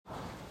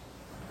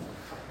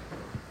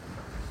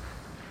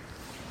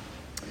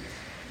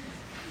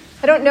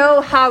I don't know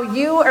how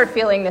you are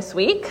feeling this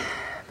week,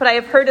 but I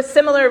have heard a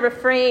similar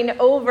refrain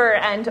over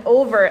and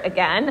over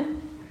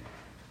again.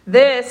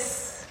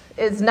 This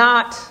is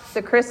not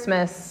the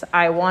Christmas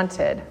I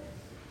wanted.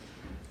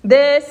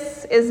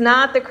 This is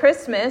not the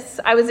Christmas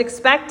I was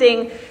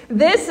expecting.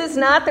 This is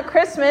not the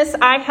Christmas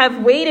I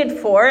have waited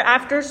for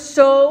after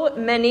so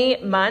many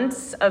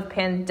months of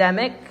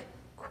pandemic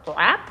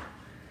crap.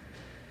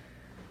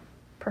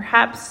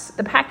 Perhaps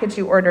the package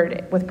you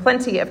ordered with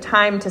plenty of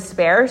time to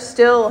spare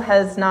still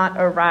has not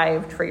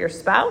arrived for your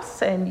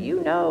spouse, and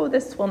you know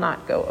this will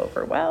not go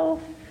over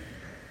well.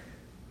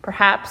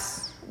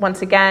 Perhaps,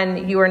 once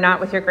again, you are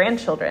not with your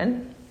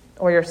grandchildren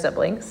or your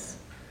siblings.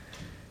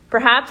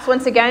 Perhaps,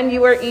 once again,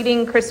 you are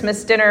eating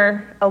Christmas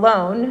dinner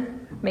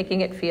alone,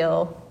 making it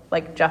feel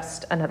like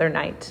just another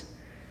night.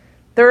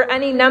 There are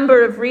any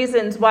number of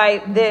reasons why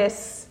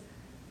this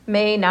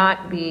may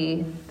not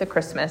be the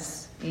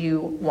Christmas you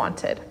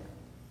wanted.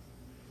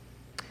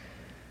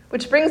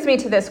 Which brings me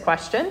to this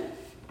question.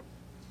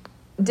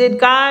 Did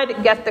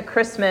God get the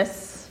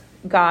Christmas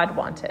God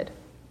wanted?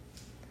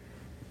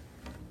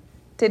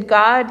 Did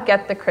God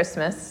get the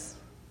Christmas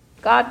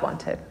God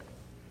wanted?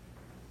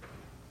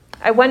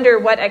 I wonder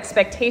what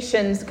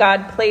expectations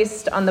God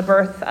placed on the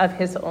birth of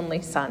his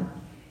only son.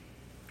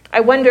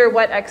 I wonder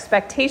what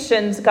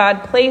expectations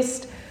God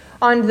placed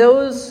on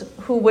those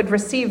who would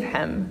receive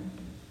him.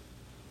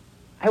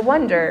 I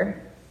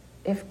wonder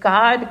if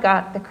God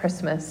got the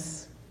Christmas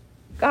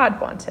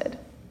God wanted.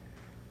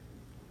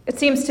 It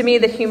seems to me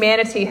that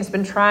humanity has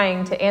been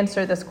trying to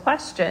answer this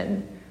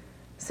question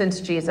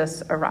since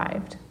Jesus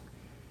arrived.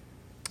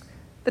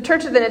 The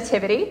Church of the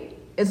Nativity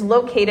is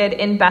located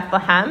in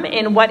Bethlehem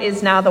in what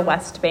is now the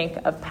West Bank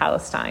of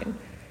Palestine.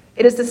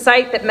 It is the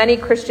site that many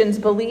Christians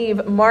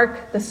believe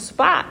mark the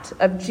spot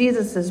of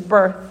Jesus'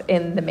 birth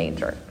in the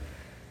manger.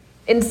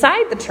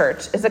 Inside the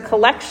church is a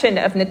collection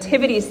of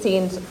nativity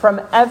scenes from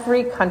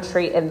every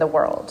country in the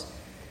world.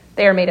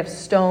 They are made of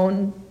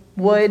stone,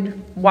 wood,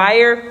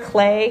 wire,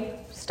 clay,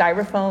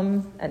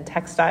 styrofoam, and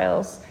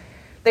textiles.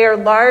 They are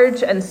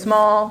large and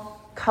small,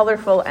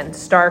 colorful and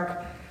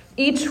stark,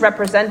 each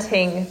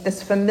representing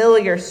this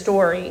familiar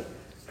story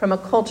from a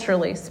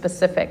culturally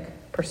specific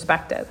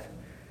perspective.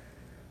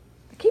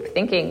 I keep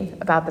thinking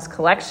about this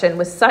collection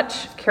with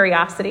such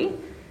curiosity,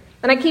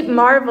 and I keep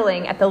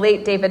marveling at the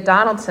late David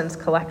Donaldson's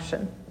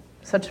collection,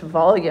 such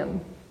volume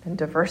and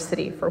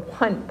diversity for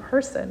one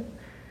person.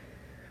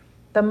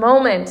 The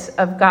moment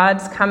of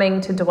God's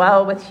coming to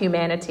dwell with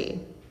humanity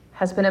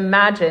has been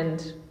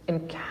imagined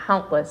in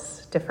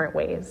countless different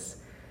ways.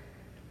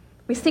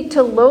 We seek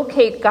to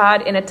locate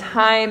God in a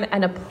time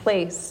and a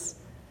place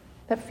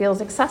that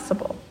feels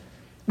accessible.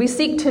 We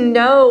seek to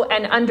know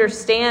and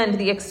understand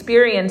the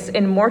experience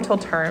in mortal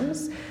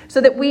terms so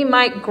that we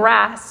might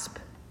grasp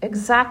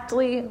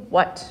exactly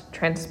what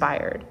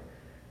transpired.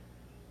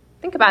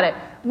 Think about it.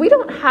 We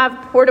don't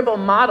have portable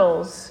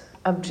models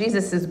of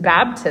Jesus'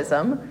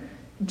 baptism,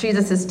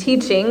 Jesus'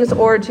 teachings,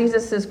 or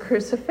Jesus'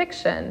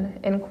 crucifixion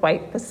in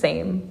quite the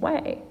same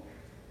way.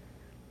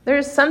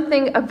 There's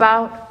something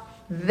about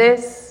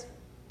this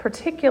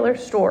particular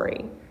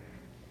story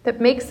that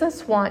makes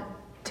us want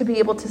to be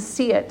able to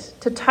see it,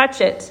 to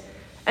touch it,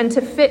 and to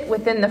fit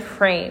within the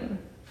frame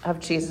of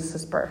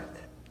Jesus'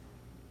 birth.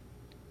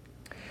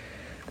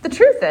 But the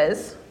truth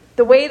is,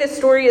 the way the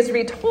story is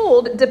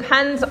retold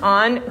depends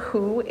on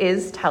who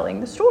is telling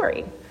the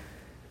story.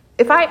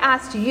 If I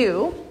asked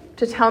you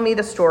to tell me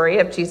the story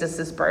of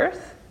Jesus'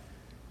 birth,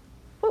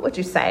 what would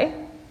you say?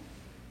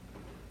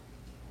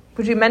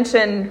 Would you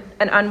mention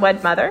an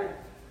unwed mother,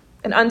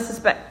 an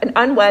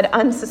unwed,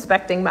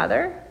 unsuspecting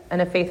mother,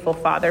 and a faithful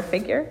father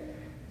figure?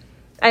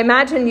 I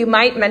imagine you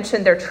might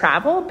mention their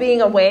travel,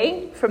 being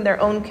away from their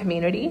own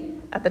community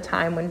at the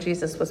time when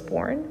Jesus was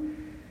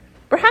born.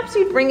 Perhaps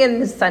you'd bring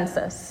in the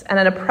census and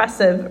an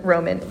oppressive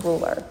Roman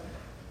ruler.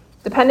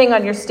 Depending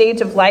on your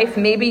stage of life,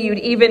 maybe you'd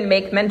even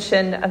make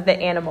mention of the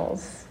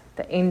animals,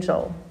 the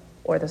angel,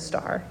 or the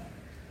star.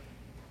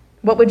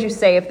 What would you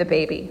say of the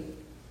baby?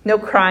 No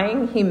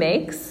crying he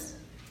makes,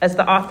 as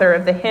the author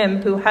of the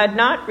hymn, who had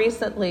not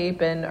recently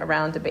been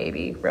around a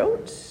baby,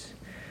 wrote.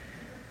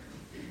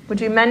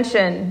 Would you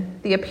mention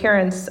the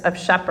appearance of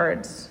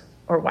shepherds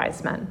or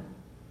wise men?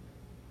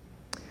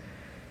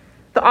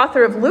 The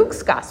author of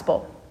Luke's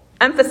gospel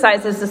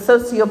emphasizes the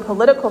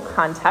socio-political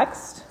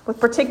context with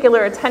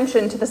particular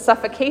attention to the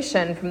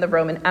suffocation from the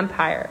Roman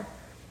Empire.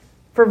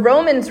 For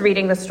Romans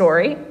reading the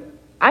story,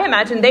 I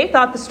imagine they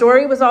thought the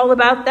story was all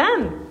about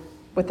them,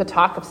 with the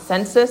talk of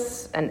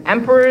census and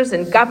emperors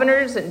and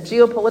governors and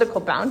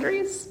geopolitical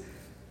boundaries.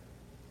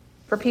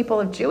 For people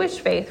of Jewish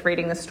faith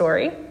reading the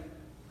story,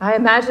 I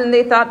imagine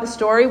they thought the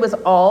story was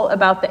all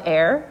about the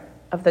heir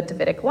of the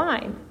Davidic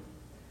line.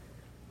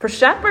 For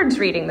shepherds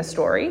reading the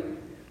story,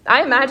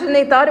 I imagine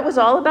they thought it was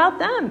all about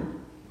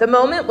them, the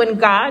moment when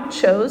God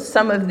chose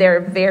some of their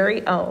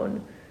very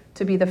own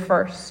to be the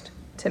first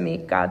to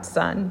meet God's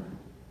Son.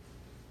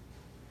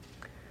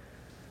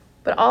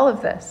 But all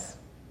of this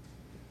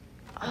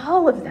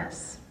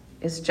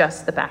is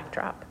just the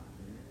backdrop.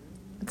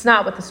 It's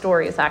not what the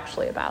story is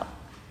actually about.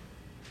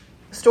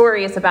 The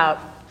story is about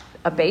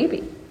a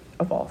baby,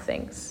 of all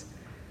things.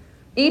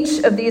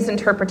 Each of these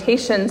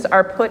interpretations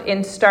are put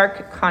in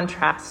stark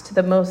contrast to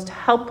the most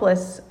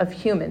helpless of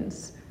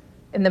humans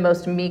in the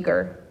most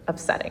meager of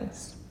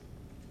settings.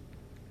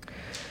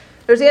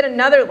 There's yet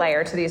another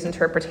layer to these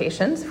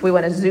interpretations, if we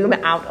want to zoom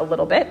out a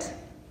little bit.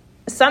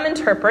 Some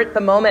interpret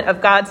the moment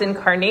of God's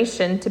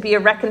incarnation to be a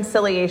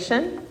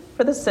reconciliation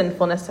for the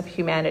sinfulness of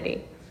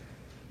humanity.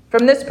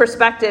 From this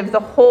perspective, the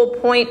whole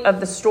point of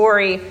the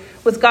story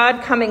was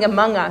God coming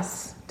among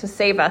us to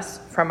save us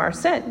from our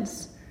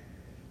sins.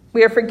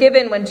 We are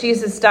forgiven when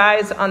Jesus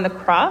dies on the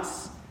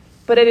cross,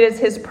 but it is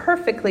his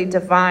perfectly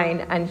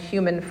divine and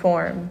human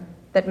form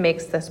that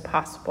makes this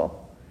possible.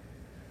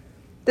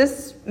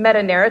 This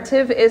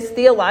meta-narrative is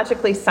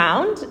theologically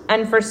sound,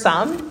 and for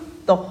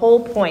some, the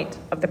whole point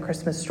of the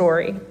Christmas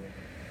story.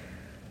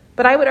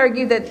 But I would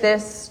argue that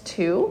this,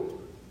 too,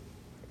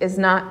 is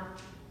not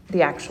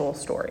the actual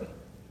story.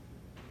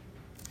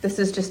 This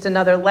is just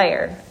another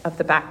layer of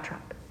the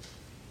backdrop.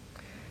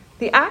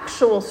 The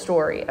actual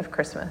story of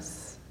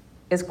Christmas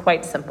is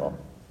quite simple.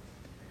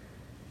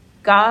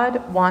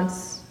 God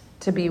wants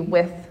to be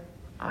with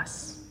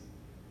us.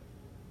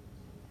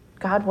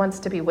 God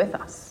wants to be with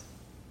us.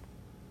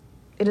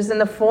 It is in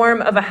the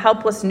form of a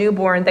helpless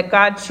newborn that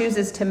God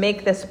chooses to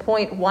make this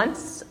point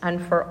once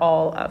and for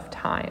all of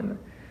time.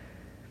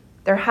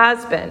 There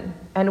has been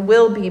and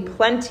will be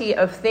plenty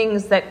of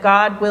things that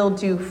God will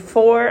do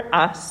for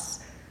us,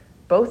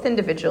 both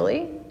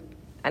individually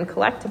and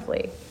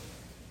collectively.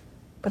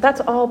 But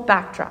that's all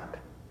backdrop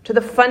to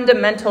the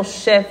fundamental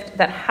shift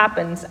that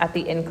happens at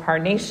the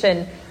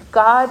incarnation,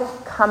 God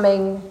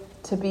coming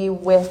to be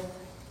with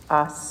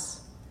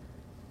us.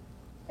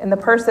 In the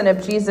person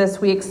of Jesus,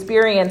 we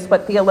experience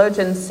what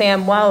theologian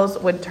Sam Wells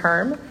would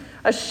term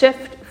a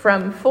shift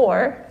from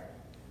for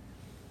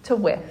to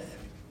with.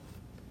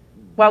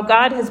 While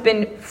God has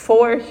been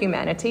for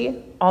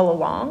humanity all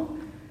along,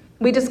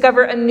 we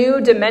discover a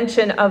new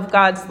dimension of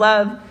God's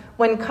love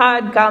when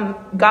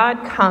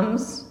God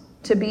comes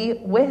to be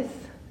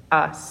with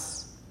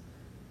us.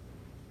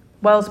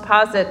 Wells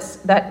posits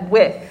that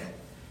with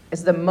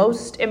is the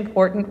most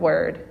important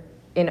word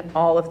in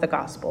all of the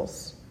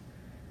Gospels.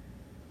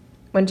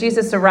 When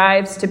Jesus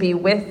arrives to be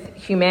with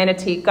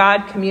humanity,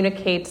 God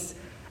communicates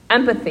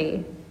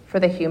empathy for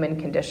the human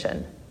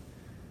condition.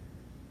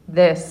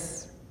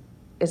 This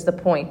is the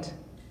point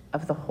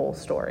of the whole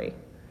story.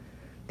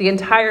 The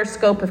entire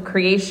scope of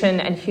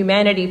creation and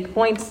humanity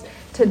points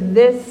to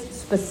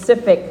this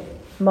specific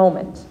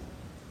moment.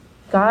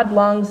 God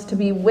longs to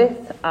be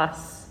with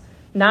us,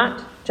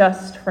 not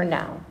just for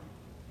now,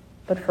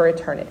 but for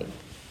eternity.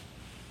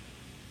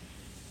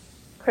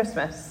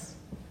 Christmas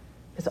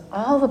is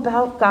all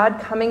about God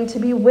coming to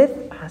be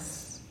with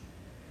us.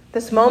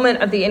 This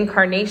moment of the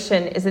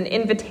incarnation is an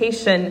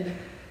invitation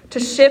to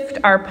shift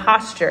our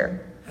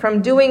posture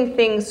from doing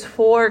things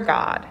for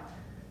God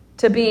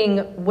to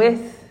being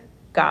with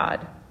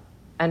God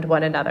and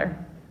one another.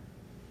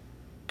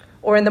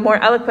 Or in the more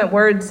eloquent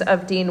words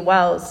of Dean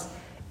Wells,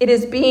 it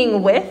is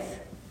being with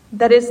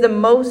that is the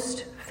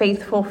most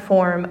faithful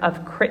form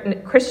of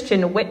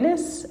Christian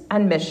witness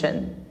and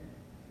mission.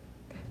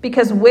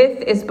 Because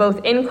with is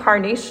both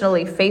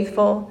incarnationally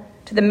faithful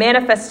to the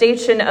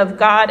manifestation of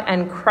God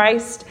and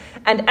Christ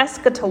and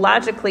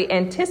eschatologically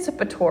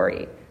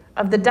anticipatory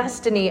of the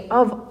destiny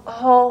of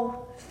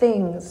all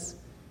things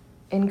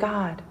in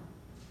God.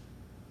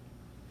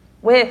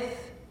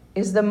 With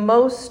is the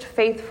most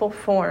faithful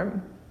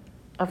form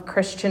of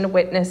Christian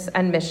witness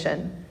and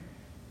mission.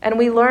 And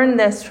we learn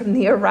this from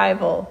the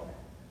arrival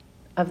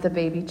of the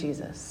baby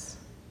Jesus.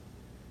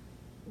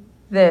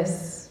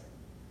 This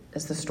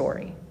is the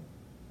story.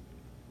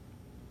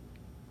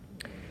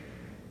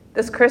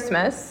 This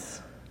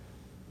Christmas,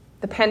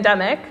 the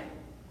pandemic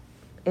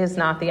is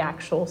not the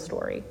actual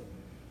story.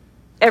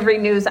 Every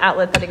news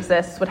outlet that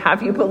exists would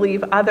have you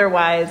believe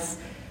otherwise.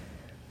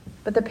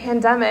 But the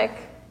pandemic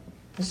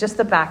is just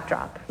the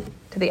backdrop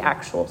to the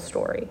actual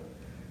story.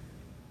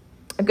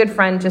 A good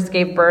friend just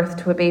gave birth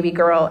to a baby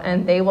girl,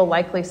 and they will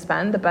likely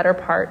spend the better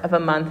part of a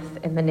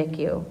month in the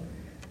NICU.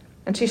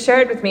 And she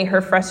shared with me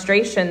her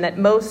frustration that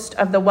most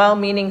of the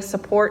well-meaning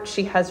support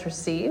she has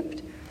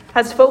received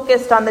has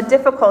focused on the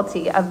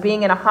difficulty of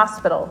being in a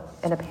hospital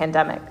in a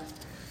pandemic.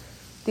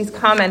 These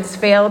comments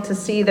fail to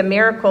see the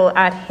miracle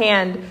at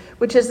hand,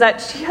 which is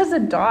that she has a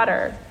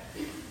daughter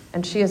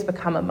and she has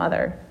become a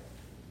mother.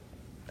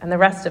 And the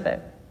rest of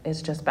it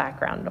is just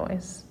background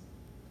noise.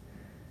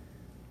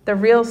 The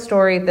real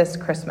story this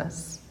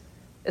Christmas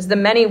is the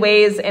many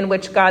ways in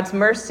which God's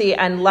mercy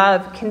and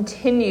love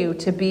continue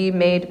to be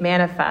made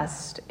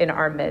manifest in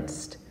our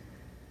midst.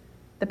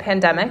 The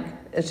pandemic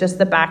is just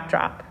the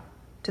backdrop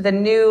to the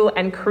new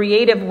and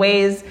creative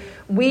ways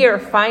we are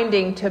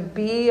finding to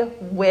be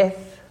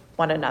with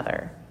one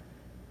another,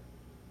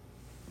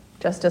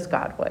 just as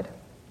God would.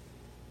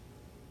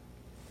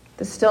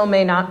 This still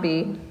may not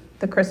be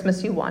the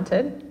Christmas you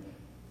wanted,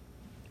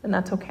 and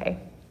that's okay.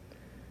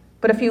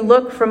 But if you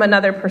look from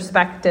another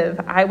perspective,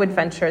 I would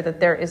venture that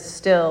there is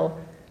still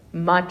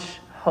much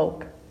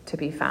hope to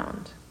be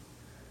found.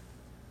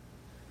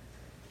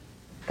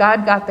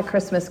 God got the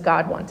Christmas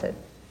God wanted,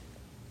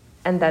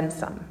 and then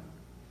some.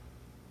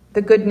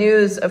 The good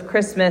news of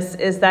Christmas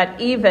is that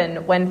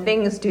even when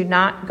things do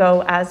not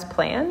go as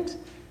planned,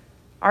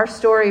 our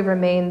story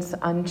remains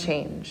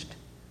unchanged.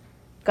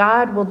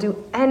 God will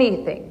do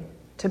anything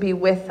to be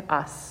with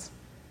us,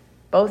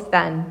 both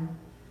then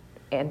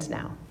and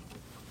now.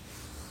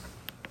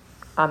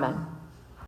 Amen.